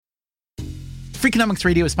Freakonomics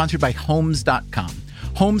Radio is sponsored by Homes.com.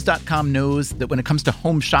 Homes.com knows that when it comes to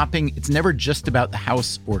home shopping, it's never just about the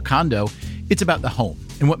house or condo. It's about the home.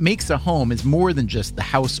 And what makes a home is more than just the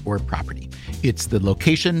house or property. It's the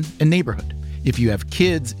location and neighborhood. If you have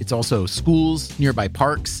kids, it's also schools, nearby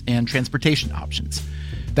parks, and transportation options.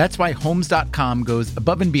 That's why Homes.com goes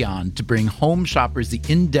above and beyond to bring home shoppers the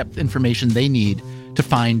in-depth information they need to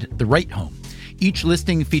find the right home. Each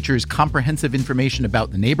listing features comprehensive information about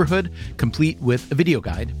the neighborhood, complete with a video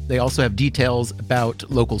guide. They also have details about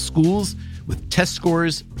local schools with test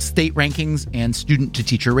scores, state rankings, and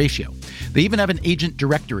student-to-teacher ratio. They even have an agent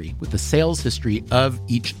directory with the sales history of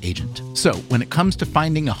each agent. So when it comes to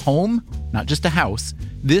finding a home, not just a house,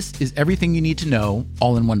 this is everything you need to know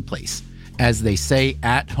all in one place. As they say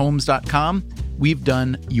at Homes.com, we've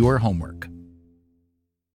done your homework.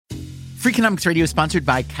 Freakonomics Radio is sponsored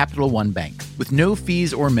by Capital One Bank. With no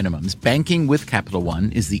fees or minimums, banking with Capital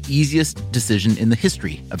One is the easiest decision in the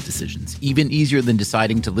history of decisions, even easier than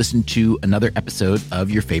deciding to listen to another episode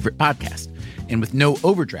of your favorite podcast. And with no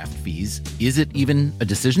overdraft fees, is it even a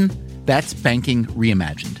decision? That's banking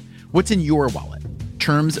reimagined. What's in your wallet?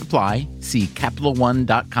 Terms apply. See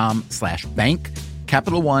CapitalOne.com/bank.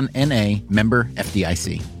 Capital One N.A. member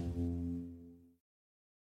FDIC.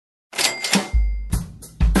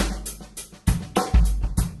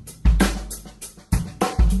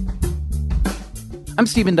 I'm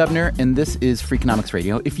Stephen Dubner, and this is Freakonomics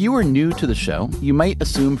Radio. If you are new to the show, you might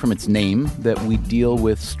assume from its name that we deal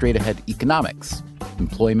with straight-ahead economics,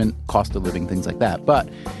 employment, cost of living, things like that. But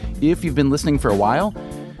if you've been listening for a while,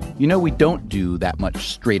 you know we don't do that much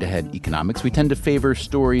straight-ahead economics. We tend to favor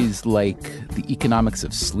stories like the economics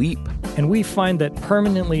of sleep. And we find that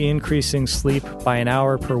permanently increasing sleep by an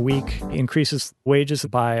hour per week increases wages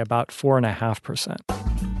by about 4.5%.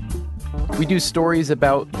 We do stories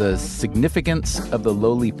about the significance of the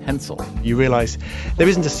lowly pencil. You realize there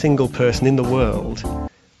isn't a single person in the world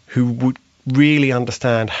who would really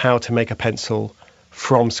understand how to make a pencil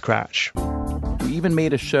from scratch. We even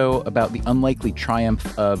made a show about the unlikely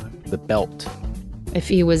triumph of the belt. If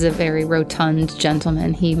he was a very rotund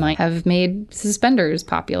gentleman, he might have made suspenders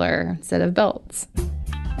popular instead of belts.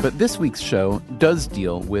 But this week's show does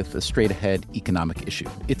deal with a straight-ahead economic issue.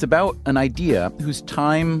 It's about an idea whose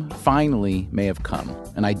time finally may have come,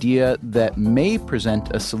 an idea that may present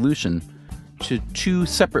a solution to two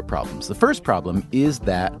separate problems. The first problem is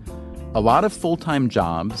that a lot of full-time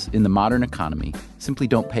jobs in the modern economy simply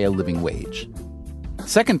don't pay a living wage. The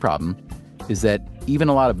second problem is that even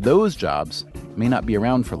a lot of those jobs may not be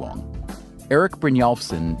around for long. Erik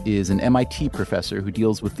Brynjolfsson is an MIT professor who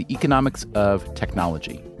deals with the economics of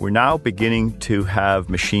technology. We're now beginning to have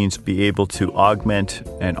machines be able to augment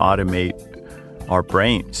and automate our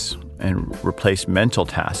brains and replace mental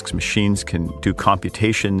tasks. Machines can do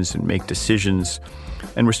computations and make decisions.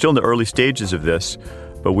 And we're still in the early stages of this,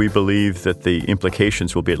 but we believe that the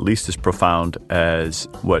implications will be at least as profound as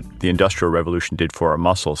what the Industrial Revolution did for our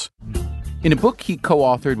muscles. In a book he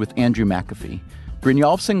co-authored with Andrew McAfee,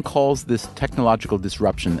 Brynjolfsson calls this technological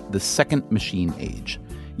disruption the second machine age.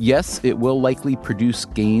 Yes, it will likely produce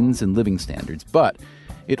gains in living standards, but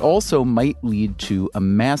it also might lead to a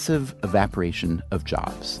massive evaporation of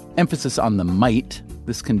jobs. Emphasis on the might.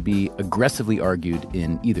 This can be aggressively argued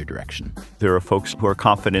in either direction. There are folks who are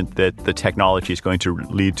confident that the technology is going to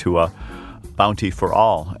lead to a bounty for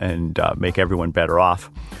all and make everyone better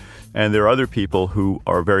off. And there are other people who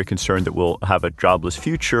are very concerned that we'll have a jobless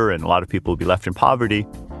future and a lot of people will be left in poverty.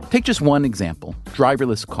 Take just one example,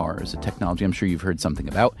 driverless cars, a technology I'm sure you've heard something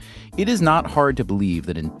about. It is not hard to believe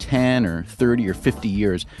that in 10 or 30 or 50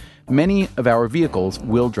 years, many of our vehicles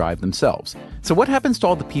will drive themselves. So what happens to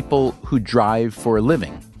all the people who drive for a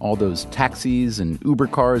living? All those taxis and Uber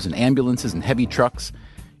cars and ambulances and heavy trucks?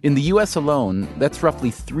 In the U.S. alone, that's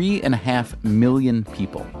roughly 3.5 million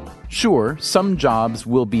people. Sure, some jobs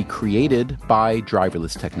will be created by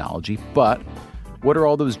driverless technology, but what are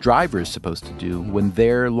all those drivers supposed to do when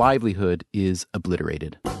their livelihood is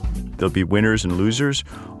obliterated? There'll be winners and losers.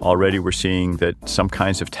 Already we're seeing that some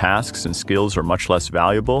kinds of tasks and skills are much less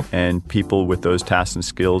valuable, and people with those tasks and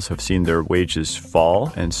skills have seen their wages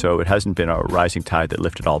fall, and so it hasn't been a rising tide that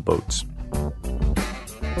lifted all boats.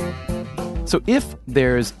 So if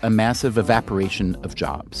there's a massive evaporation of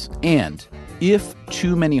jobs, and if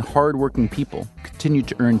too many hardworking people continue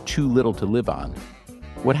to earn too little to live on,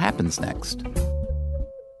 what happens next?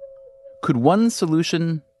 Could one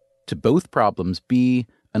solution to both problems be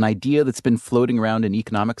an idea that's been floating around in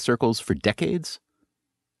economic circles for decades?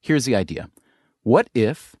 Here's the idea. What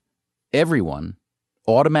if everyone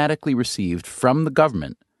automatically received from the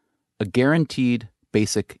government a guaranteed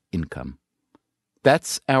basic income?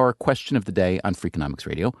 That's our question of the day on Freakonomics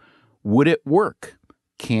Radio. Would it work?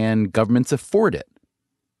 Can governments afford it?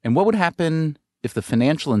 And what would happen if the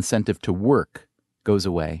financial incentive to work goes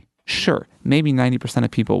away? Sure, maybe 90%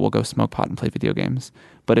 of people will go smoke pot and play video games.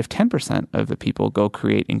 But if 10% of the people go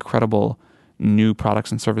create incredible new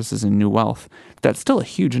products and services and new wealth, that's still a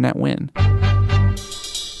huge net win.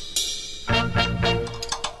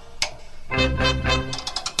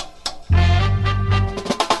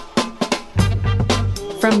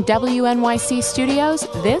 From WNYC Studios,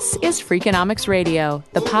 this is Freakonomics Radio,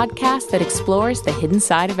 the podcast that explores the hidden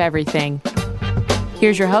side of everything.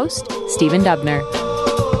 Here's your host, Stephen Dubner.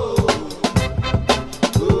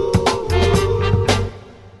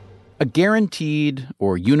 A guaranteed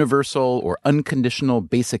or universal or unconditional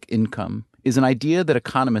basic income is an idea that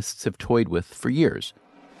economists have toyed with for years.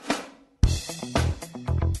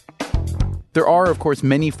 There are, of course,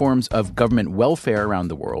 many forms of government welfare around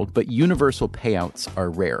the world, but universal payouts are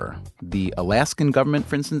rare. The Alaskan government,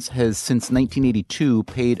 for instance, has since 1982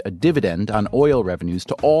 paid a dividend on oil revenues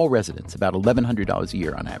to all residents, about $1,100 a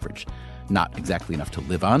year on average. Not exactly enough to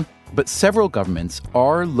live on, but several governments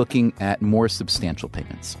are looking at more substantial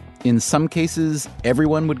payments. In some cases,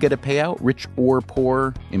 everyone would get a payout, rich or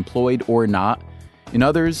poor, employed or not. In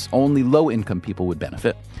others, only low-income people would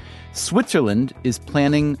benefit. Switzerland is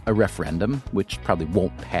planning a referendum, which probably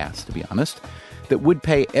won't pass, to be honest, that would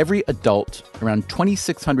pay every adult around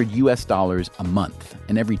 $2,600 a month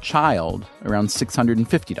and every child around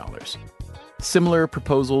 $650. Similar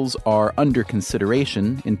proposals are under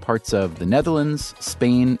consideration in parts of the Netherlands,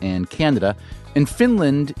 Spain, and Canada, and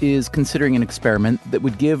Finland is considering an experiment that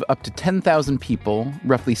would give up to 10,000 people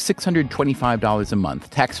roughly $625 a month,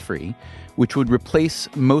 tax-free, which would replace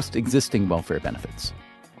most existing welfare benefits.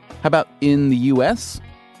 How about in the U.S.?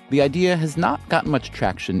 The idea has not gotten much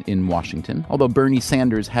traction in Washington, although Bernie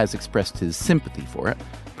Sanders has expressed his sympathy for it.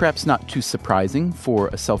 Perhaps not too surprising for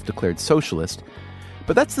a self-declared socialist.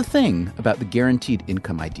 But that's the thing about the guaranteed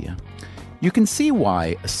income idea. You can see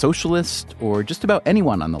why a socialist, or just about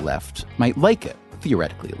anyone on the left, might like it,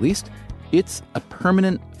 theoretically at least. It's a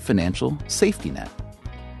permanent financial safety net.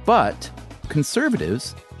 But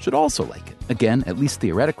conservatives should also like it, again, at least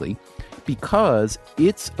theoretically, because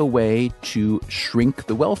it's a way to shrink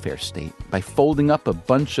the welfare state by folding up a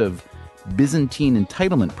bunch of Byzantine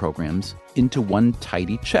entitlement programs into one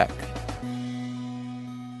tidy check.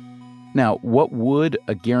 Now, what would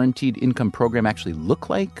a guaranteed income program actually look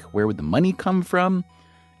like? Where would the money come from?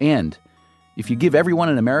 And if you give everyone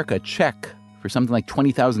in America a check for something like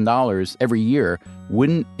 $20,000 every year,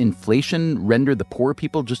 wouldn't inflation render the poor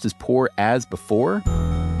people just as poor as before?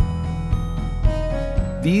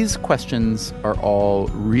 These questions are all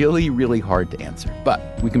really, really hard to answer,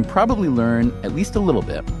 but we can probably learn at least a little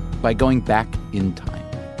bit by going back in time.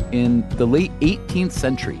 In the late 18th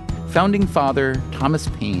century, founding father Thomas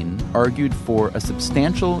Paine argued for a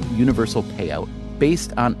substantial universal payout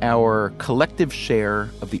based on our collective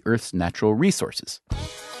share of the Earth's natural resources.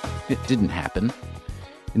 It didn't happen.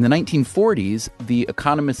 In the 1940s, the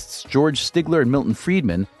economists George Stigler and Milton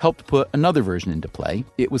Friedman helped put another version into play.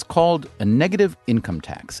 It was called a negative income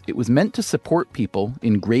tax. It was meant to support people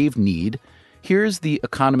in grave need. Here's the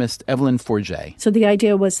economist Evelyn Forget. So the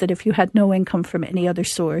idea was that if you had no income from any other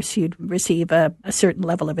source, you'd receive a certain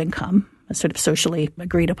level of income, a sort of socially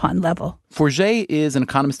agreed upon level. Forget is an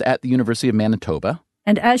economist at the University of Manitoba.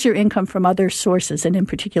 And as your income from other sources, and in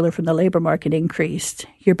particular from the labor market, increased,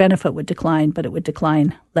 your benefit would decline, but it would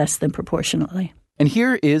decline less than proportionately. And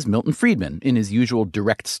here is Milton Friedman, in his usual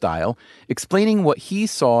direct style, explaining what he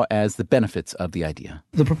saw as the benefits of the idea.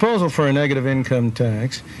 The proposal for a negative income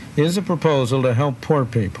tax is a proposal to help poor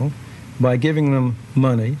people by giving them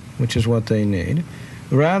money, which is what they need,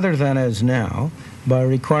 rather than as now, by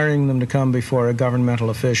requiring them to come before a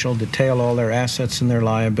governmental official, detail all their assets and their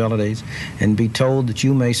liabilities, and be told that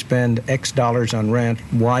you may spend X dollars on rent,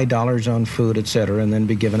 Y dollars on food, etc., and then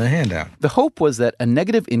be given a handout. The hope was that a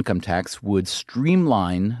negative income tax would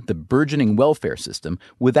streamline the burgeoning welfare system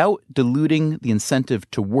without diluting the incentive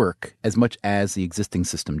to work as much as the existing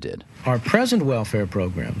system did. Our present welfare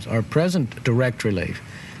programs, our present direct relief,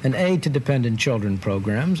 and aid to dependent children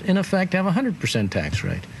programs, in effect, have a 100% tax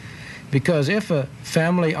rate. Because if a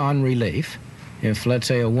family on relief, if, let's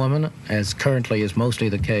say, a woman, as currently is mostly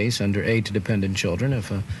the case under aid to dependent children,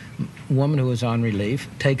 if a woman who is on relief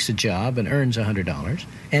takes a job and earns $100,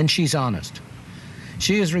 and she's honest,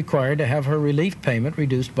 she is required to have her relief payment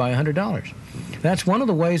reduced by $100. That's one of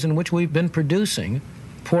the ways in which we've been producing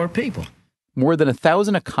poor people. More than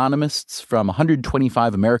 1,000 economists from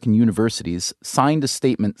 125 American universities signed a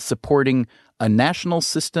statement supporting a national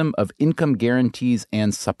system of income guarantees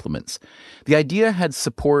and supplements. The idea had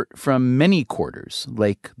support from many quarters,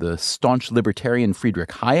 like the staunch libertarian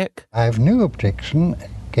Friedrich Hayek. I have no objection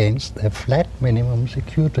against a flat minimum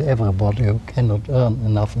secured to everybody who cannot earn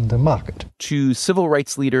enough in the market. To civil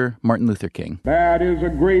rights leader Martin Luther King. That is a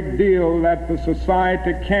great deal that the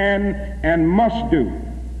society can and must do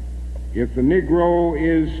if the Negro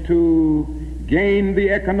is to gain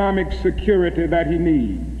the economic security that he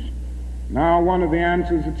needs. Now, one of the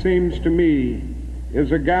answers, it seems to me,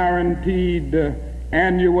 is a guaranteed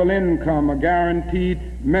annual income, a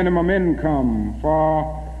guaranteed minimum income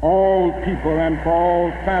for all people and for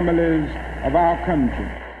all families of our country.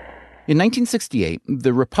 In 1968,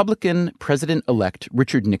 the Republican president-elect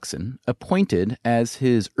Richard Nixon appointed as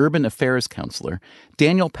his urban affairs counselor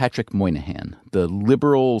Daniel Patrick Moynihan, the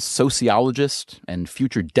liberal sociologist and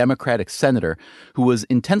future Democratic senator who was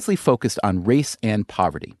intensely focused on race and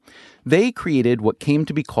poverty. They created what came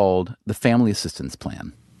to be called the Family Assistance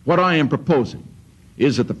Plan. What I am proposing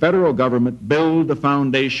is that the federal government build a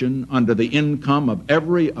foundation under the income of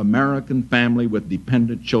every American family with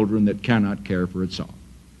dependent children that cannot care for itself,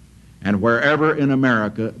 and wherever in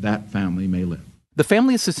America that family may live. The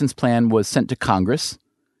Family Assistance Plan was sent to Congress.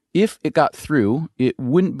 If it got through, it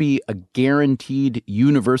wouldn't be a guaranteed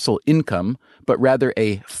universal income, but rather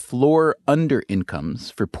a floor under incomes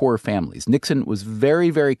for poor families. Nixon was very,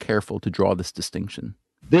 very careful to draw this distinction.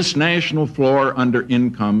 This national floor under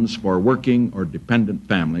incomes for working or dependent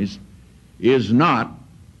families is not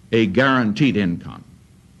a guaranteed income.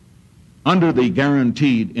 Under the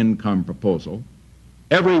guaranteed income proposal,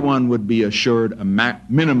 everyone would be assured a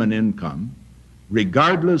minimum income,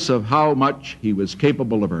 regardless of how much he was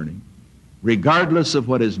capable of earning, regardless of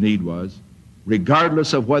what his need was,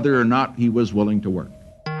 regardless of whether or not he was willing to work.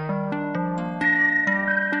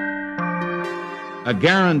 A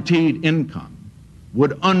guaranteed income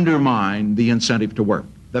would undermine the incentive to work.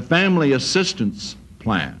 The Family Assistance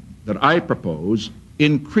Plan that I propose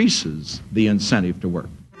increases the incentive to work.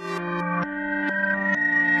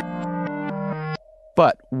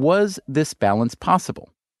 But was this balance possible?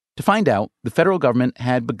 To find out, the federal government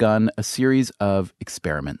had begun a series of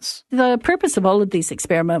experiments. The purpose of all of these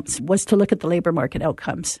experiments was to look at the labor market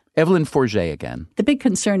outcomes. Evelyn Forget again. The big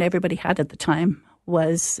concern everybody had at the time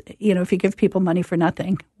was, if you give people money for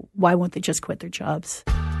nothing, why won't they just quit their jobs?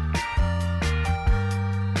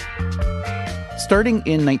 Starting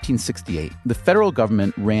in 1968, the federal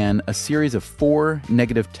government ran a series of 4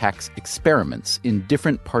 negative tax experiments in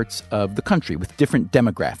different parts of the country with different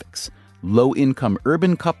demographics. Low-income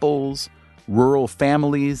urban couples, rural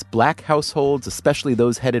families, black households, especially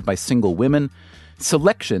those headed by single women.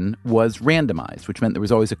 Selection was randomized, which meant there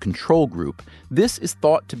was always a control group. This is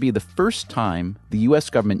thought to be the first time the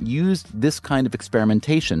U.S. government used this kind of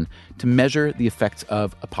experimentation to measure the effects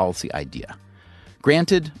of a policy idea.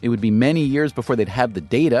 Granted, it would be many years before they'd have the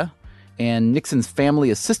data, and Nixon's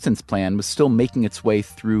Family Assistance Plan was still making its way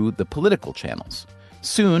through the political channels.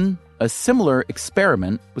 Soon, a similar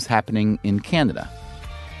experiment was happening in Canada.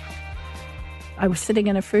 I was sitting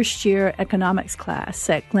in a first-year economics class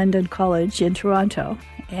at Glendon College in Toronto,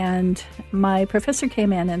 and my professor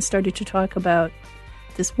came in and started to talk about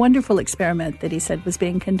this wonderful experiment that he said was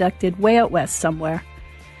being conducted way out west somewhere,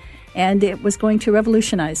 and it was going to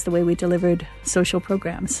revolutionize the way we delivered social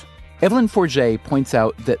programs. Evelyn Forget points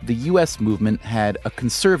out that the U.S. movement had a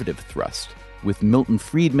conservative thrust, with Milton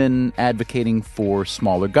Friedman advocating for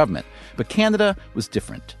smaller government. But Canada was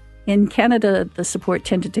different. In Canada, the support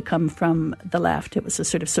tended to come from the left. It was a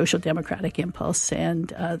sort of social democratic impulse,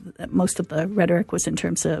 and most of the rhetoric was in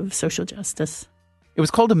terms of social justice. It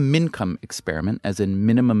was called a MINCOME experiment, as in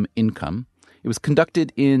minimum income. It was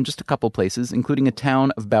conducted in just a couple places, including a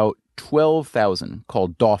town of about 12,000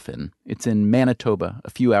 called Dauphin. It's in Manitoba,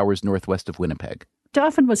 a few hours northwest of Winnipeg.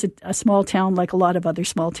 Dauphin was a small town like a lot of other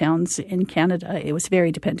small towns in Canada. It was very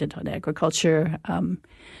dependent on agriculture.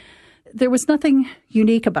 There was nothing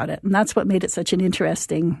unique about it, and that's what made it such an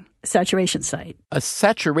interesting saturation site. A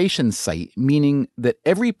saturation site, meaning that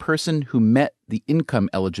every person who met the income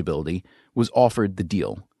eligibility was offered the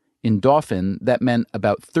deal. In Dauphin, that meant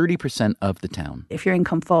about 30% of the town. If your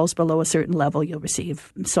income falls below a certain level, you'll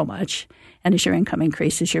receive so much, and as your income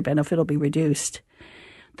increases, your benefit will be reduced.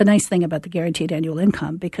 The nice thing about the guaranteed annual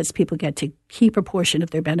income, because people get to keep a portion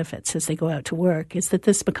of their benefits as they go out to work, is that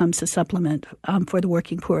this becomes a supplement for the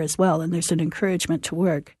working poor as well, and there's an encouragement to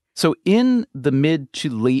work. So in the mid to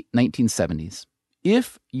late 1970s,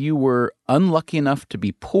 if you were unlucky enough to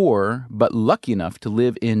be poor but lucky enough to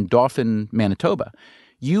live in Dauphin, Manitoba,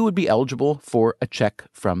 you would be eligible for a check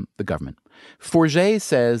from the government. Forget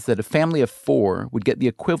says that a family of 4 would get the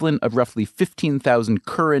equivalent of roughly 15,000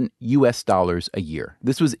 current U.S. dollars a year.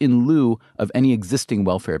 This was in lieu of any existing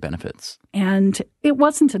welfare benefits. And it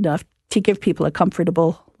wasn't enough to give people a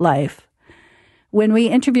comfortable life. When we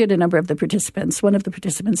interviewed a number of the participants, one of the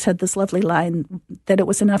participants had this lovely line that it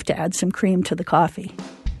was enough to add some cream to the coffee.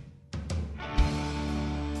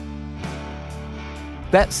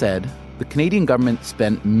 That said, the Canadian government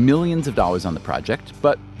spent millions of dollars on the project,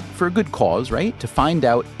 but for a good cause, right? To find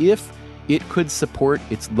out if it could support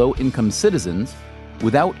its low-income citizens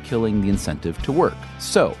without killing the incentive to work.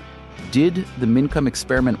 So, did the Mincome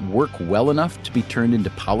experiment work well enough to be turned into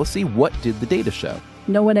policy? What did the data show?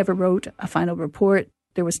 No one ever wrote a final report.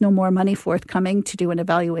 There was no more money forthcoming to do an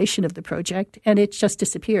evaluation of the project, and it just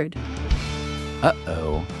disappeared.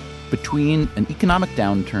 Uh-oh. Between an economic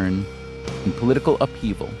downturn and political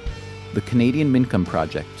upheaval, the Canadian Mincome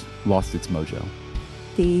Project lost its mojo.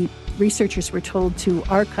 The researchers were told to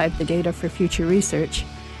archive the data for future research.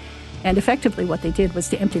 And effectively what they did was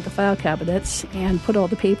to empty the file cabinets and put all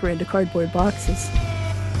the paper into cardboard boxes.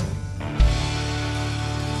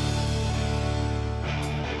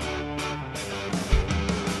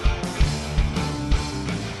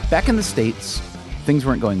 Back in the States, things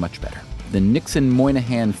weren't going much better. The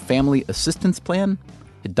Nixon-Moynihan Family Assistance Plan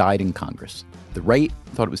had died in Congress. The right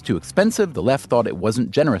thought it was too expensive. The left thought it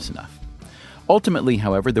wasn't generous enough. Ultimately,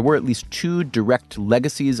 however, there were at least 2 direct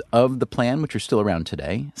legacies of the plan, which are still around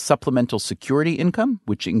today. Supplemental security income,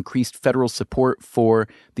 which increased federal support for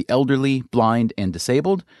the elderly, blind, and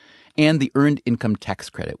disabled, and the earned income tax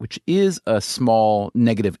credit, which is a small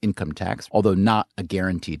negative income tax, although not a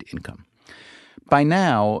guaranteed income. By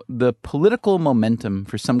now, the political momentum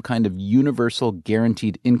for some kind of universal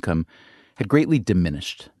guaranteed income had greatly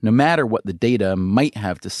diminished, no matter what the data might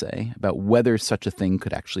have to say about whether such a thing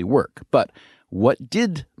could actually work. But what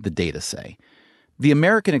did the data say? The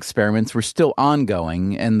American experiments were still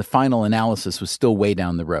ongoing, and the final analysis was still way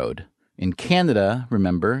down the road. In Canada,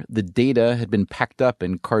 remember, the data had been packed up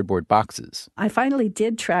in cardboard boxes. I finally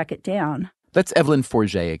did track it down. That's Evelyn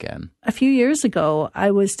Forget again. A few years ago,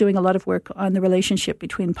 I was doing a lot of work on the relationship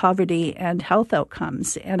between poverty and health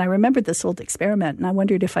outcomes. And I remembered this old experiment, and I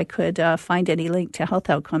wondered if I could find any link to health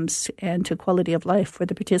outcomes and to quality of life for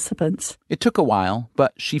the participants. It took a while,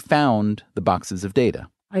 but she found the boxes of data.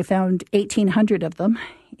 I found 1,800 of them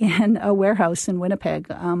in a warehouse in Winnipeg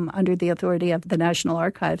under the authority of the National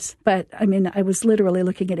Archives. But, I was literally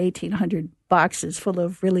looking at 1,800 boxes full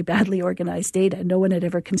of really badly organized data. No one had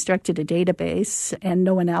ever constructed a database, and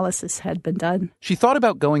no analysis had been done. She thought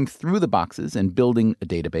about going through the boxes and building a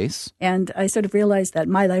database. And I sort of realized that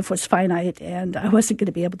my life was finite, and I wasn't going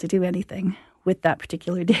to be able to do anything with that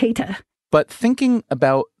particular data. But thinking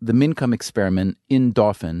about the Mincome experiment in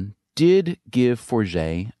Dauphin did give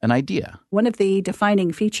Forget an idea. One of the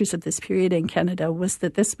defining features of this period in Canada was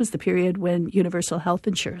that this was the period when universal health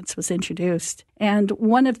insurance was introduced. And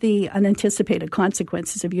one of the unanticipated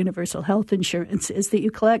consequences of universal health insurance is that you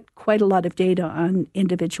collect quite a lot of data on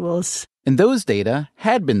individuals. And those data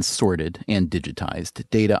had been sorted and digitized.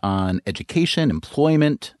 Data on education,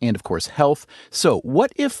 employment, and of course health. So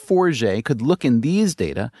what if Forget could look in these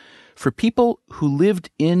data for people who lived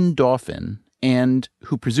in Dauphin and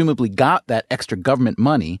who presumably got that extra government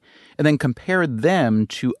money, and then compare them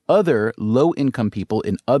to other low-income people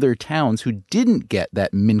in other towns who didn't get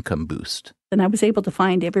that Mincome boost? And I was able to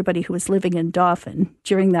find everybody who was living in Dauphin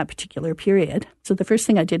during that particular period. So the first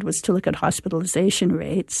thing I did was to look at hospitalization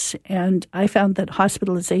rates, and I found that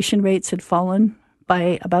hospitalization rates had fallen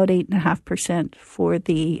by about 8.5% for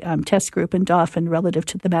the test group in Dauphin relative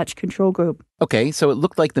to the matched control group. Okay, so it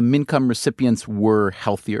looked like the Mincome recipients were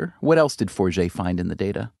healthier. What else did Forget find in the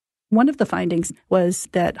data? One of the findings was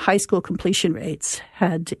that high school completion rates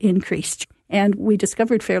had increased. And we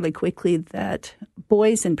discovered fairly quickly that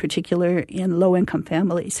boys in particular in low-income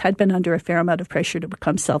families had been under a fair amount of pressure to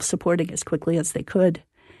become self-supporting as quickly as they could.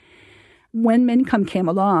 When Mincome came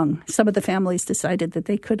along, some of the families decided that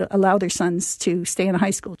they could allow their sons to stay in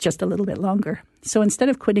high school just a little bit longer. So instead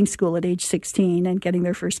of quitting school at age 16 and getting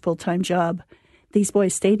their first full-time job, these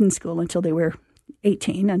boys stayed in school until they were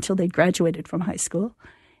 18, until they graduated from high school,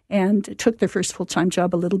 and took their first full-time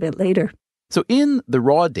job a little bit later. So in the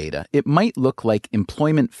raw data, it might look like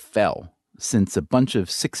employment fell since a bunch of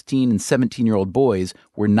 16 and 17-year-old boys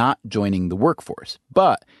were not joining the workforce.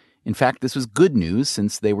 But in fact, this was good news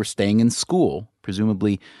since they were staying in school,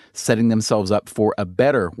 presumably setting themselves up for a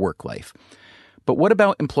better work life. But what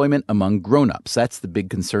about employment among grown-ups? That's the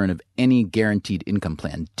big concern of any guaranteed income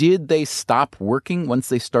plan. Did they stop working once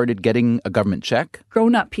they started getting a government check?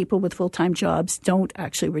 Grown-up people with full-time jobs don't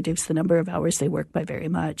actually reduce the number of hours they work by very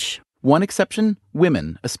much. One exception,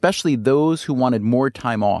 women, especially those who wanted more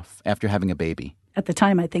time off after having a baby. At the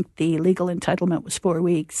time, I think the legal entitlement was 4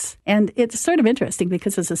 weeks. And it's sort of interesting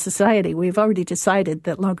because as a society, we've already decided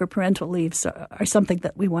that longer parental leaves are something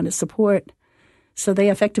that we want to support. So they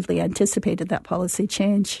effectively anticipated that policy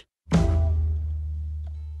change.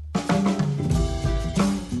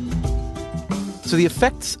 So the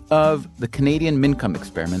effects of the Canadian Mincome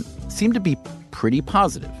experiment seem to be pretty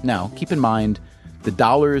positive. Now, keep in mind, the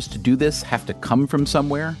dollars to do this have to come from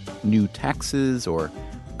somewhere, new taxes or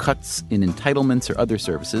cuts in entitlements or other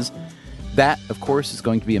services. That, of course, is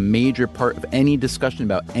going to be a major part of any discussion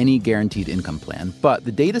about any guaranteed income plan. But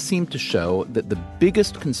the data seem to show that the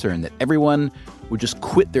biggest concern that everyone would just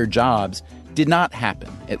quit their jobs did not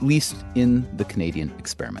happen, at least in the Canadian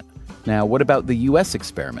experiment. Now, what about the U.S.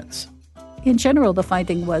 experiments? In general, the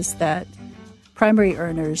finding was that primary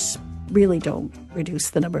earners really don't reduce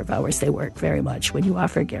the number of hours they work very much when you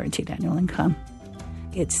offer guaranteed annual income.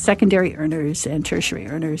 It's secondary earners and tertiary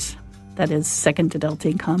earners, that is, second adult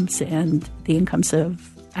incomes and the incomes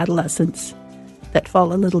of adolescents, that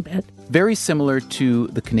fall a little bit. Very similar to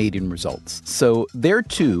the Canadian results. So there,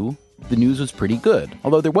 too, the news was pretty good,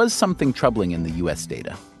 although there was something troubling in the U.S.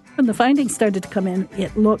 data. When the findings started to come in,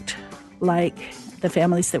 it looked like the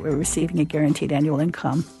families that were receiving a guaranteed annual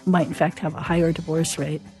income might, in fact, have a higher divorce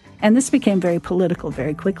rate. And this became very political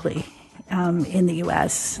very quickly. In the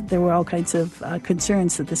U.S., there were all kinds of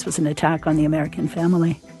concerns that this was an attack on the American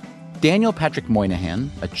family. Daniel Patrick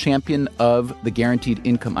Moynihan, a champion of the guaranteed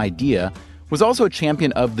income idea, was also a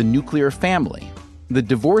champion of the nuclear family. The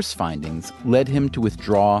divorce findings led him to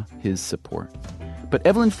withdraw his support. But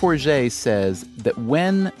Evelyn Forget says that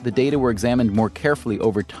when the data were examined more carefully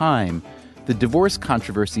over time, the divorce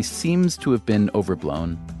controversy seems to have been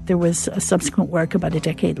overblown. There was a subsequent work about a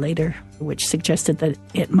decade later which suggested that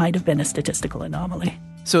it might have been a statistical anomaly.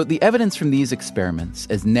 So the evidence from these experiments,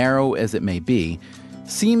 as narrow as it may be,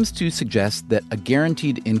 seems to suggest that a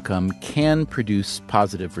guaranteed income can produce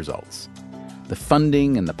positive results. The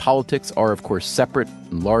funding and the politics are, of course, separate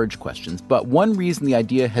and large questions, but one reason the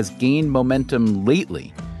idea has gained momentum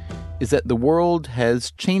lately is that the world has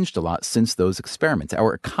changed a lot since those experiments.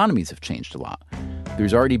 Our economies have changed a lot.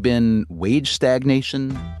 There's already been wage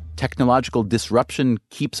stagnation, technological disruption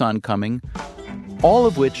keeps on coming, all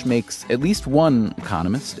of which makes at least one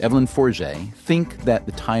economist, Evelyn Forget, think that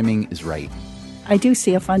the timing is right. I do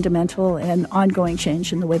see a fundamental and ongoing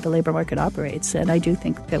change in the way the labor market operates, and I do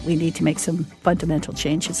think that we need to make some fundamental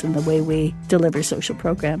changes in the way we deliver social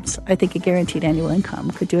programs. I think a guaranteed annual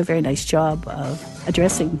income could do a very nice job of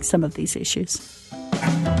addressing some of these issues.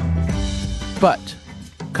 But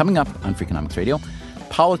coming up on Freakonomics Radio,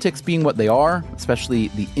 politics being what they are, especially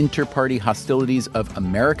the inter-party hostilities of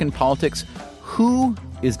American politics, who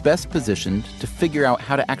is best positioned to figure out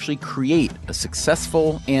how to actually create a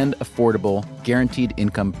successful and affordable guaranteed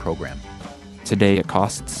income program? Today it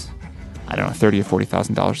costs, $30,000 or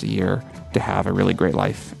 $40,000 a year to have a really great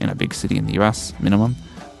life in a big city in the U.S. minimum.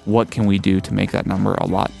 What can we do to make that number a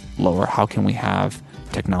lot lower? How can we have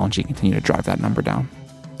technology continue to drive that number down?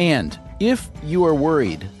 And if you are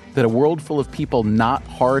worried that a world full of people not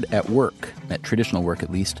hard at work, at traditional work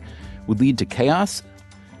at least, would lead to chaos,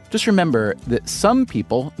 just remember that some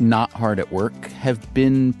people not hard at work have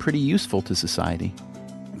been pretty useful to society.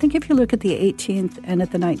 I think if you look at the 18th and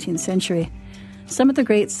at the 19th century, some of the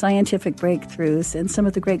great scientific breakthroughs and some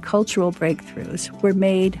of the great cultural breakthroughs were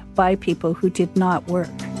made by people who did not work.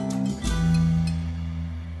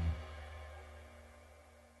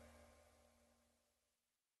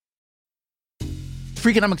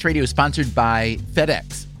 Freakonomics Radio is sponsored by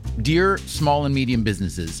FedEx. Dear small and medium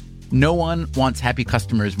businesses, no one wants happy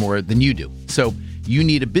customers more than you do. So you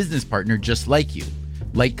need a business partner just like you,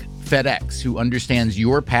 like FedEx, who understands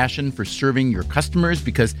your passion for serving your customers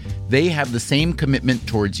because they have the same commitment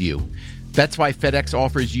towards you. That's why FedEx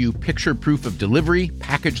offers you picture proof of delivery,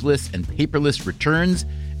 packageless and paperless returns,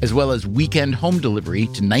 as well as weekend home delivery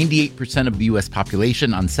to 98% of the U.S.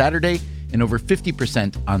 population on Saturday and over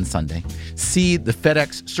 50% on Sunday. See the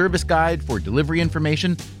FedEx service guide for delivery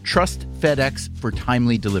information. Trust FedEx for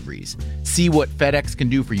timely deliveries. See what FedEx can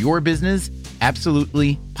do for your business.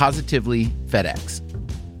 Absolutely, positively FedEx.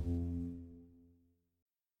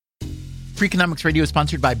 Freakonomics Radio is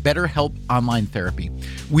sponsored by BetterHelp Online Therapy.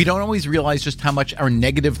 We don't always realize just how much our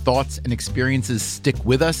negative thoughts and experiences stick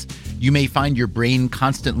with us. You may find your brain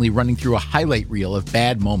constantly running through a highlight reel of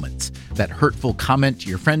bad moments. That hurtful comment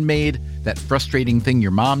your friend made, that frustrating thing your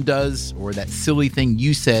mom does, or that silly thing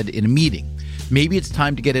you said in a meeting. Maybe it's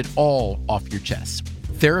time to get it all off your chest.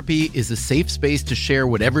 Therapy is a safe space to share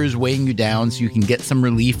whatever is weighing you down so you can get some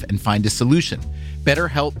relief and find a solution.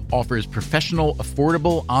 BetterHelp offers professional,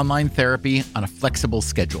 affordable online therapy on a flexible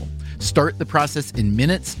schedule. Start the process in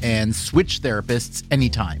minutes and switch therapists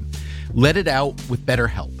anytime. Let it out with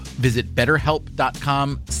BetterHelp. Visit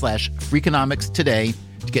betterhelp.com/Freakonomics today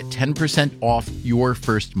to get 10% off your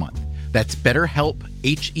first month. That's BetterHelp,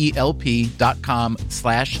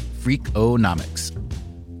 HELP.com/Freakonomics.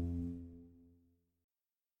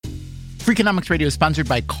 Freakonomics Radio is sponsored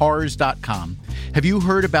by Cars.com. Have you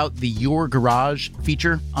heard about the Your Garage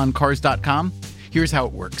feature on Cars.com? Here's how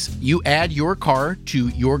it works. You add your car to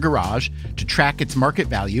your garage to track its market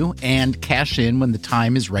value and cash in when the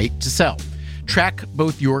time is right to sell. Track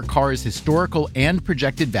both your car's historical and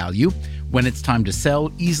projected value. When it's time to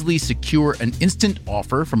sell, easily secure an instant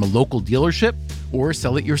offer from a local dealership or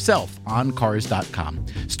sell it yourself on Cars.com.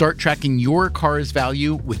 Start tracking your car's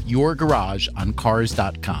value with your garage on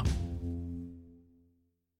Cars.com.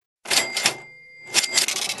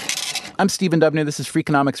 I'm Stephen Dubner. This is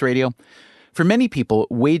Freakonomics Radio. For many people,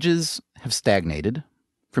 wages have stagnated.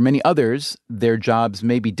 For many others, their jobs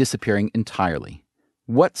may be disappearing entirely.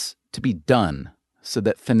 What's to be done so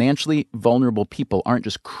that financially vulnerable people aren't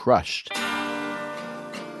just crushed?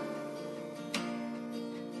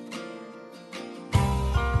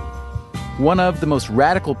 One of the most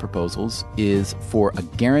radical proposals is for a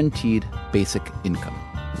guaranteed basic income.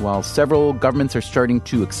 While several governments are starting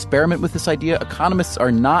to experiment with this idea, economists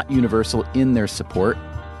are not universal in their support.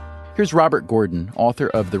 Here's Robert Gordon, author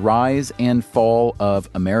of The Rise and Fall of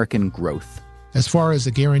American Growth. As far as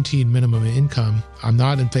the guaranteed minimum income, I'm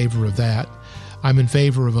not in favor of that. I'm in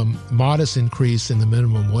favor of a modest increase in the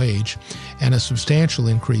minimum wage and a substantial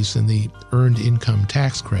increase in the earned income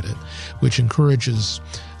tax credit, which encourages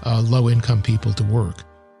low-income people to work.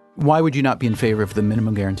 Why would you not be in favor of the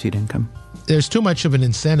minimum guaranteed income? There's too much of an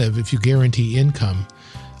incentive if you guarantee income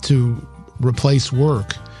to replace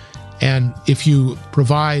work. And if you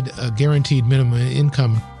provide a guaranteed minimum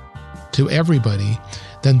income to everybody,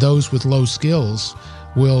 then those with low skills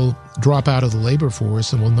will drop out of the labor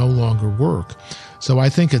force and will no longer work. So I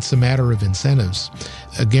think it's a matter of incentives.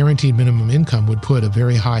 A guaranteed minimum income would put a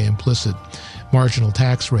very high implicit marginal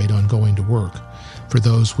tax rate on going to work for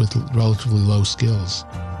those with relatively low skills.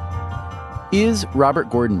 Is Robert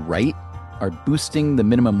Gordon right? Are boosting the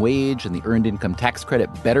minimum wage and the earned income tax credit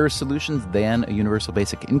better solutions than a universal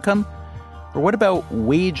basic income? Or what about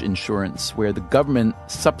wage insurance, where the government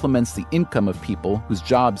supplements the income of people whose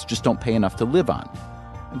jobs just don't pay enough to live on?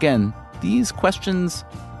 Again, these questions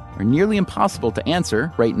are nearly impossible to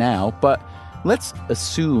answer right now, but let's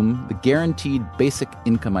assume the guaranteed basic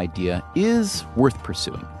income idea is worth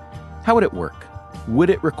pursuing. How would it work?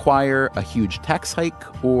 Would it require a huge tax hike,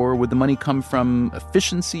 or would the money come from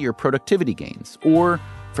efficiency or productivity gains, or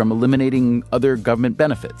from eliminating other government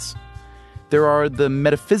benefits? There are the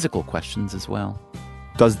metaphysical questions as well.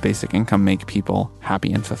 Does basic income make people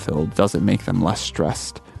happy and fulfilled? Does it make them less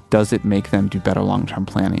stressed? Does it make them do better long-term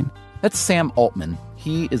planning? That's Sam Altman.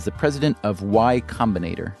 He is the president of Y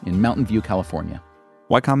Combinator in Mountain View, California.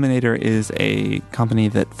 Y Combinator is a company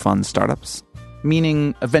that funds startups.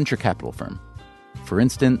 Meaning a venture capital firm. For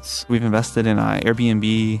instance, we've invested in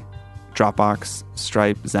Airbnb, Dropbox,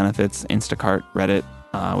 Stripe, Zenefits, Instacart, Reddit.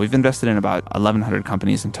 We've invested in about 1,100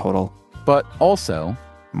 companies in total. But also,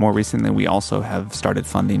 more recently, we also have started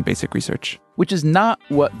funding basic research. Which is not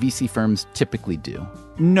what VC firms typically do.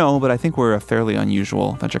 No, but I think we're a fairly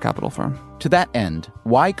unusual venture capital firm. To that end,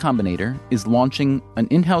 Y Combinator is launching an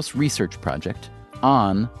in-house research project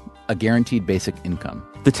on a guaranteed basic income.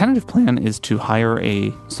 The tentative plan is to hire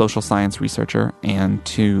a social science researcher and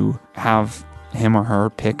to have him or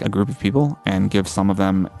her pick a group of people and give some of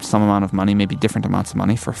them some amount of money, maybe different amounts of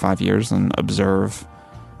money for 5 years, and observe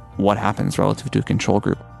what happens relative to a control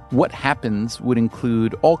group. What happens would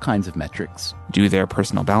include all kinds of metrics. Do their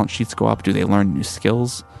personal balance sheets go up? Do they learn new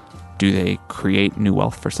skills? Do they create new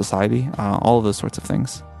wealth for society? All of those sorts of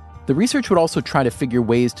things. The research would also try to figure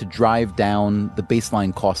ways to drive down the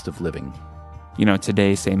baseline cost of living. You know,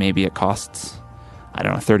 today, say maybe it costs,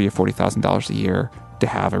 $30,000 or $40,000 a year to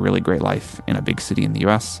have a really great life in a big city in the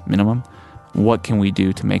U.S., minimum. What can we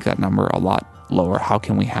do to make that number a lot lower? How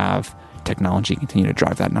can we have technology continue to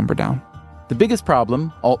drive that number down? The biggest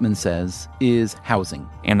problem, Altman says, is housing.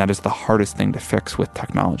 And that is the hardest thing to fix with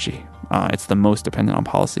technology. It's the most dependent on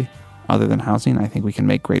policy. Other than housing, I think we can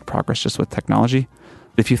make great progress just with technology.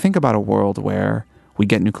 But if you think about a world where we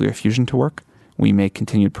get nuclear fusion to work, we make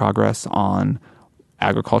continued progress on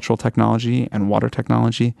agricultural technology and water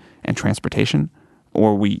technology and transportation,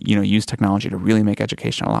 or we use technology to really make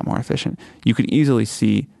education a lot more efficient, you could easily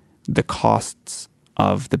see the costs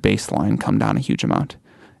of the baseline come down a huge amount.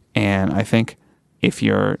 And I think if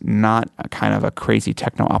you're not a kind of a crazy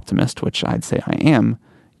techno-optimist, which I'd say I am,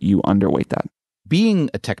 you underweight that. Being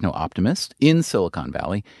a techno-optimist in Silicon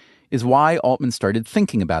Valley is why Altman started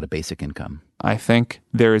thinking about a basic income. I think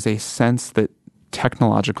there is a sense that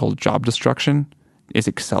technological job destruction is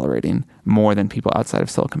accelerating more than people outside of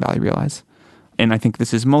Silicon Valley realize. And I think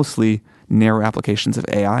this is mostly narrow applications of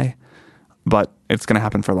AI, but it's going to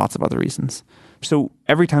happen for lots of other reasons. So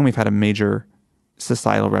every time we've had a major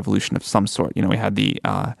societal revolution of some sort, we had the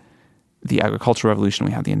agricultural revolution,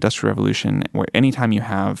 we had the industrial revolution, where anytime you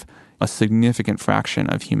have a significant fraction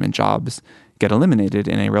of human jobs get eliminated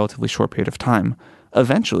in a relatively short period of time,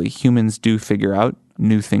 eventually humans do figure out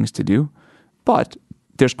new things to do, but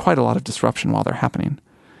there's quite a lot of disruption while they're happening.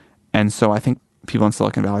 And so I think people in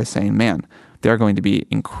Silicon Valley are saying, man, there are going to be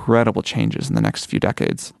incredible changes in the next few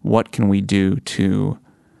decades. What can we do to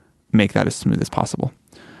make that as smooth as possible?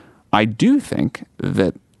 I do think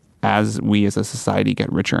that as we as a society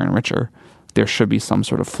get richer and richer, there should be some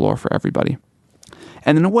sort of floor for everybody.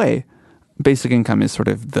 And in a way, basic income is sort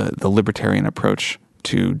of the libertarian approach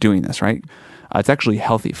to doing this, right? It's actually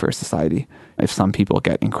healthy for a society if some people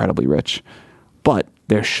get incredibly rich. But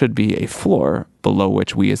there should be a floor below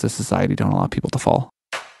which we as a society don't allow people to fall.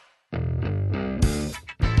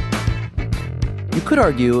 You could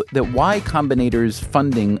argue that Y Combinator's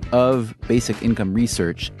funding of basic income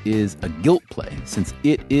research is a guilt play, since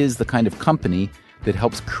it is the kind of company that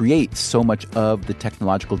helps create so much of the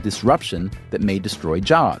technological disruption that may destroy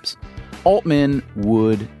jobs. Altman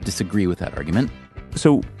would disagree with that argument.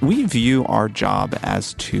 So we view our job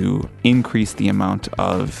as to increase the amount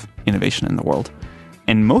of innovation in the world.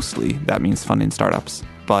 And mostly that means funding startups.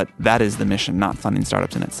 But that is the mission, not funding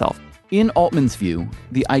startups in itself. In Altman's view,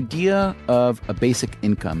 the idea of a basic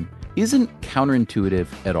income isn't counterintuitive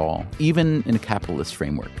at all, even in a capitalist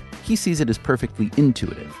framework. He sees it as perfectly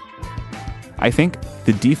intuitive. I think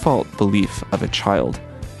the default belief of a child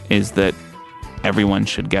is that everyone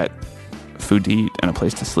should get food to eat and a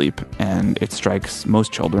place to sleep. And it strikes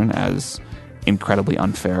most children as incredibly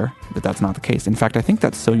unfair that that's not the case. In fact, I think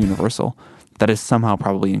that's so universal that is somehow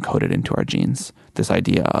probably encoded into our genes, this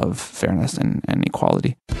idea of fairness and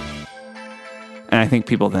equality. And I think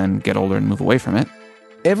people then get older and move away from it.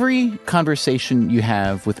 Every conversation you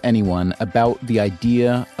have with anyone about the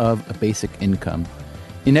idea of a basic income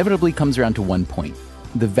inevitably comes around to one point: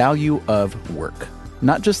 the value of work.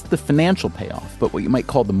 Not just the financial payoff, but what you might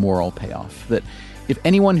call the moral payoff. That if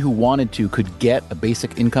anyone who wanted to could get a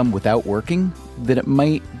basic income without working, that it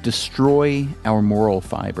might destroy our moral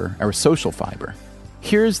fiber, our social fiber.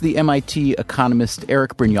 Here's the MIT economist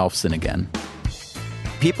Eric Brynjolfsson again.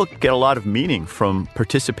 People get a lot of meaning from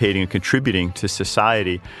participating and contributing to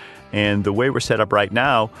society. And the way we're set up right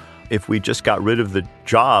now, if we just got rid of the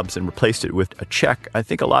jobs and replaced it with a check, I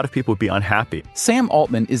think a lot of people would be unhappy. Sam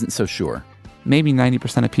Altman isn't so sure. Maybe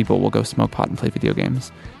 90% of people will go smoke pot and play video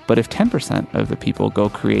games. But if 10% of the people go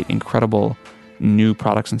create incredible new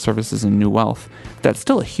products and services and new wealth, that's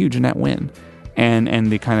still a huge net win.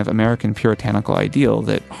 And the kind of American puritanical ideal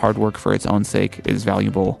that hard work for its own sake is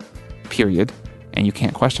valuable, period, and you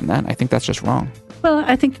can't question that, I think that's just wrong. Well,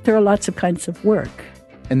 I think there are lots of kinds of work.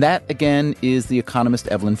 And that, again, is the economist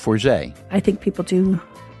Evelyn Forget. I think people do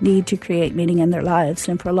need to create meaning in their lives,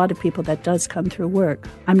 and for a lot of people that does come through work.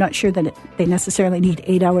 I'm not sure that they necessarily need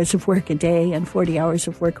 8 hours of work a day and 40 hours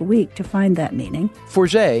of work a week to find that meaning.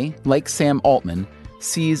 Forget, like Sam Altman,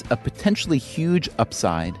 sees a potentially huge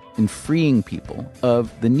upside in freeing people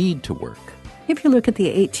of the need to work. If you look at the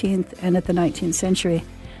 18th and at the 19th century,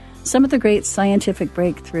 some of the great scientific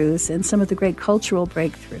breakthroughs and some of the great cultural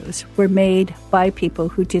breakthroughs were made by people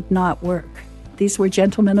who did not work. These were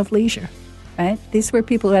gentlemen of leisure, right? These were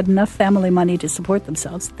people who had enough family money to support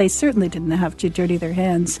themselves. They certainly didn't have to dirty their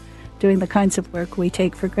hands doing the kinds of work we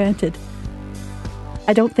take for granted.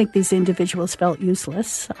 I don't think these individuals felt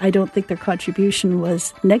useless. I don't think their contribution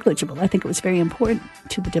was negligible. I think it was very important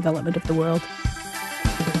to the development of the world.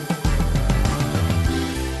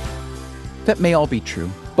 That may all be true,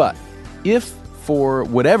 but if, for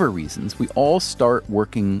whatever reasons, we all start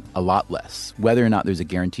working a lot less, whether or not there's a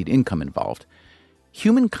guaranteed income involved,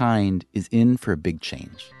 humankind is in for a big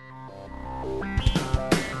change.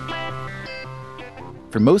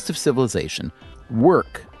 For most of civilization,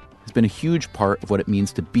 work has been a huge part of what it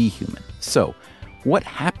means to be human. So, what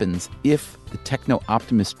happens if the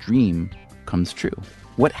techno-optimist dream comes true?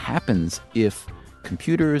 What happens if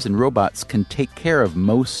computers and robots can take care of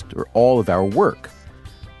most or all of our work?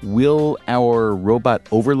 Will our robot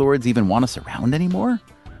overlords even want us around anymore?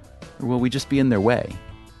 Or will we just be in their way?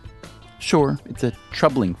 Sure, it's a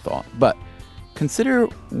troubling thought, but Consider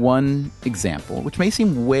one example, which may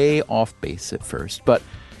seem way off base at first, but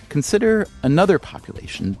consider another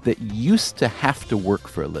population that used to have to work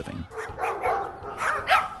for a living.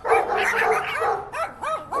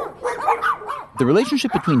 The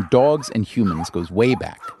relationship between dogs and humans goes way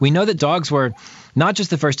back. We know that dogs were not just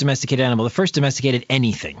the first domesticated animal, the first domesticated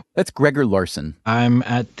anything. That's Gregor Larson. I'm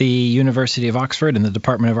at the University of Oxford in the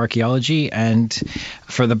Department of Archaeology, and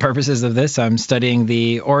for the purposes of this, I'm studying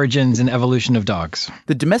the origins and evolution of dogs.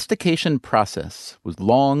 The domestication process was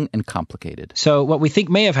long and complicated. So what we think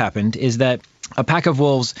may have happened is that a pack of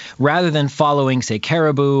wolves, rather than following, say,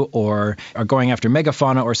 caribou or going after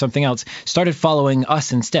megafauna or something else, started following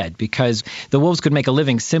us instead, because the wolves could make a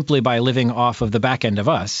living simply by living off of the back end of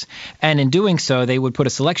us. And in doing so, they would put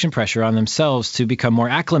a selection pressure on themselves to become more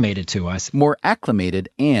acclimated to us. More acclimated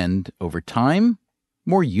and, over time,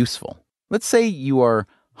 more useful. Let's say you are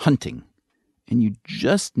hunting and you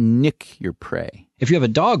just nick your prey. If you have a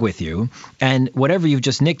dog with you and whatever you've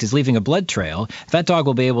just nicked is leaving a blood trail, that dog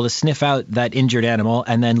will be able to sniff out that injured animal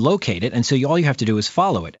and then locate it. And so all you have to do is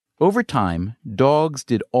follow it. Over time, dogs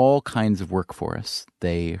did all kinds of work for us.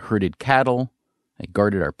 They herded cattle, they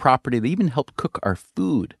guarded our property, they even helped cook our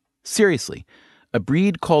food. Seriously, a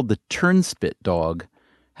breed called the turnspit dog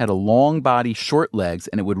had a long body, short legs,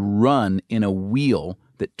 and it would run in a wheel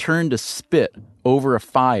that turned a spit over a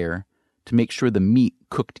fire to make sure the meat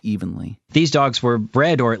cooked evenly. These dogs were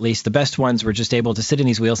bred, or at least the best ones were just able to sit in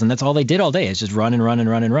these wheels, and that's all they did all day, is just run and run and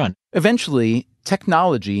run and run. Eventually,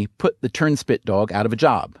 technology put the turnspit dog out of a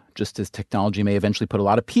job, just as technology may eventually put a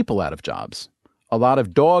lot of people out of jobs. A lot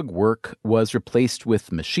of dog work was replaced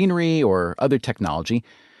with machinery or other technology.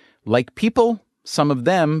 Like people, some of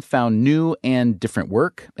them found new and different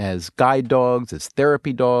work as guide dogs, as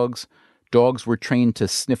therapy dogs. Dogs were trained to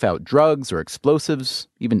sniff out drugs or explosives,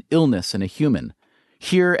 even illness in a human.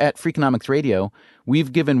 Here at Freakonomics Radio,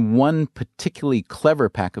 we've given one particularly clever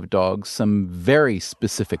pack of dogs some very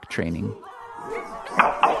specific training.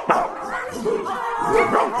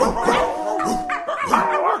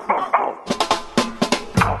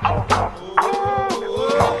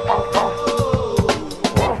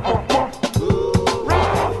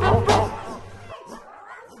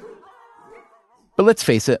 But let's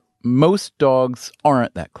face it, most dogs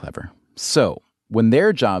aren't that clever. So, when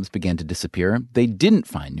their jobs began to disappear, they didn't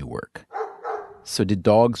find new work. So did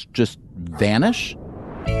dogs just vanish?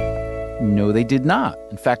 No, they did not.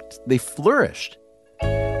 In fact, they flourished.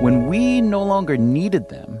 When we no longer needed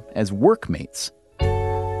them as workmates, we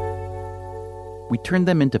turned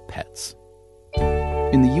them into pets.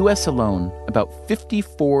 In the U.S. alone, about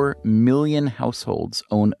 54 million households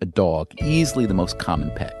own a dog, easily the most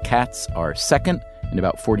common pet. Cats are second in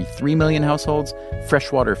about 43 million households,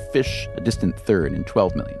 freshwater fish a distant third in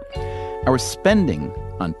 12 million. Our spending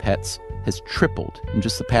on pets has tripled in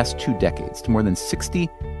just the past 2 decades to more than $60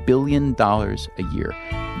 billion a year.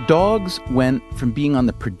 Dogs went from being on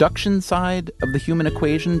the production side of the human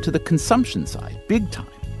equation to the consumption side, big time.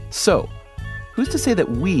 So, who's to say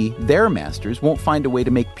that we, their masters, won't find a way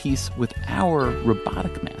to make peace with our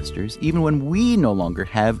robotic masters, even when we no longer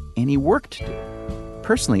have any work to do?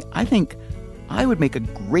 Personally, I think I would make a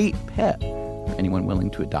great pet. Anyone willing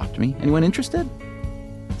to adopt me? Anyone interested?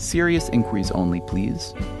 Serious inquiries only,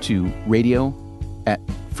 please, to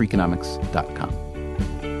radio@freakonomics.com.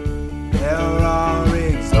 There are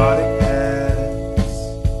exotic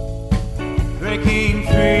pets breaking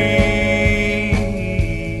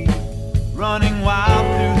free, running wild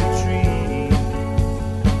through the trees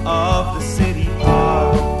of the city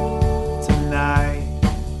park tonight,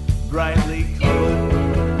 brightly colored.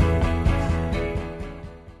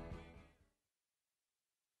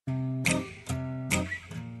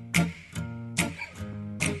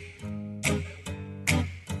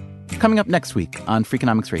 Coming up next week on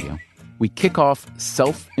Freakonomics Radio, we kick off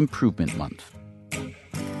Self-Improvement Month.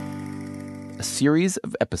 A series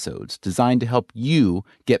of episodes designed to help you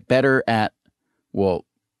get better at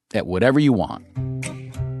whatever you want.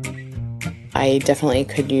 I definitely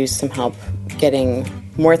could use some help getting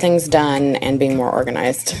more things done and being more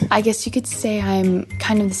organized. I guess you could say I'm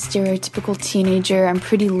kind of the stereotypical teenager. I'm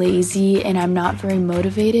pretty lazy and I'm not very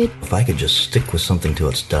motivated. If I could just stick with something till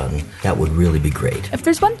it's done, that would really be great. If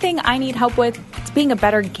there's one thing I need help with, it's being a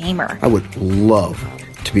better gamer. I would love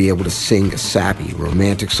to be able to sing a sappy,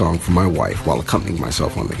 romantic song for my wife while accompanying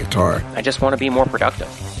myself on the guitar. I just want to be more productive.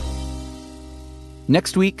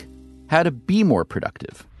 Next week, how to be more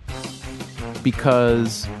productive.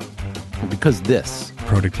 Because this.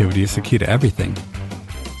 Productivity is the key to everything.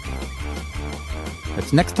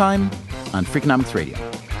 That's next time on Freakonomics Radio.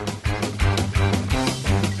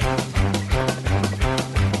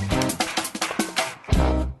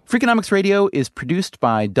 Freakonomics Radio is produced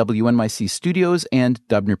by WNYC Studios and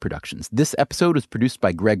Dubner Productions. This episode was produced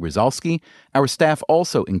by Greg Rosalsky. Our staff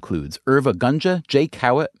also includes Irva Gunja, Jay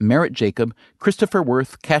Cowett, Merritt Jacob, Christopher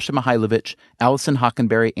Worth, Kasia Mihailovich, Allison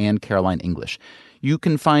Hockenberry, and Caroline English. You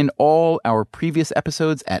can find all our previous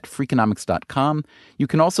episodes at Freakonomics.com. You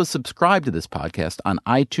can also subscribe to this podcast on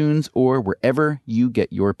iTunes or wherever you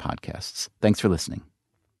get your podcasts. Thanks for listening.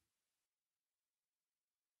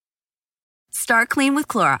 Start clean with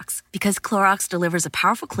Clorox, because Clorox delivers a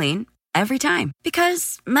powerful clean every time.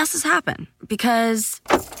 Because messes happen. Because...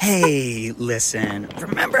 Hey, listen.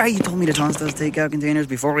 Remember how you told me to toss those takeout containers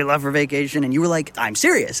before we left for vacation? And you were like, I'm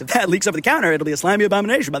serious. If that leaks over the counter, it'll be a slimy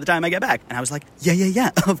abomination by the time I get back. And I was like,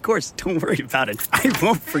 yeah, of course. Don't worry about it. I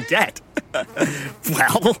won't forget.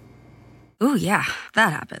 Well... Ooh, yeah,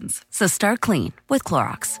 that happens. So start clean with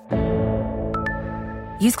Clorox.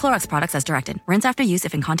 Use Clorox products as directed. Rinse after use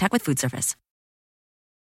if in contact with food surface.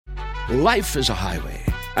 Life is a highway,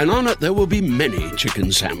 and on it there will be many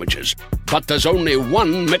chicken sandwiches. But there's only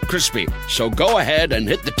one McCrispy. So go ahead and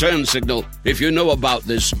hit the turn signal if you know about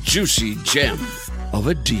this juicy gem of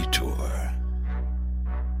a detour.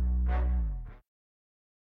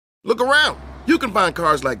 Look around. You can find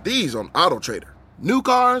cars like these on AutoTrader. New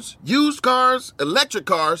cars, used cars, electric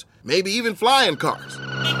cars, maybe even flying cars.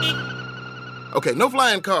 Okay, no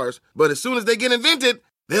flying cars, but as soon as they get invented,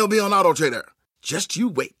 they'll be on AutoTrader. Just you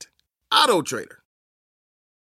wait. AutoTrader.